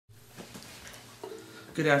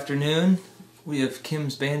Good afternoon. We have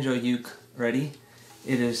Kim's Banjo uke ready.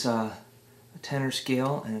 It is a tenor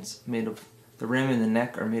scale, and it's made of, the rim and the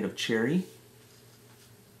neck are made of cherry.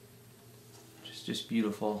 Just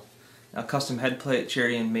beautiful. A custom head plate,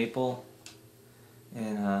 cherry and maple,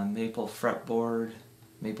 and a maple fretboard,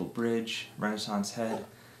 maple bridge, Renaissance head.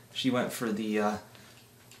 She went for the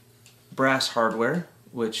brass hardware,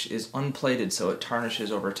 which is unplated, so it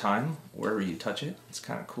tarnishes over time wherever you touch it. It's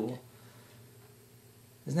kind of cool.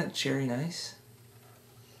 Isn't that cherry nice?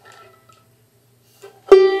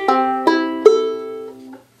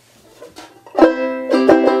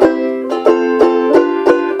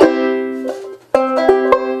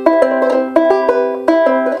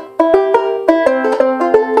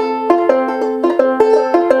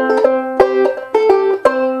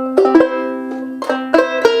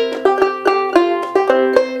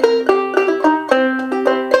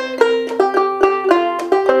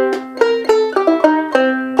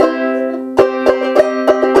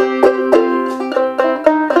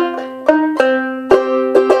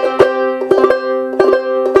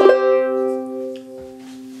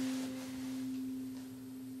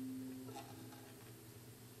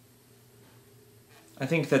 I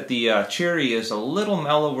think that the cherry is a little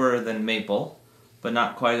mellower than maple, but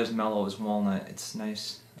not quite as mellow as walnut. It's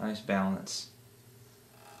nice balance.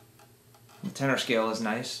 The tenor scale is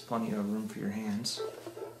nice, plenty of room for your hands.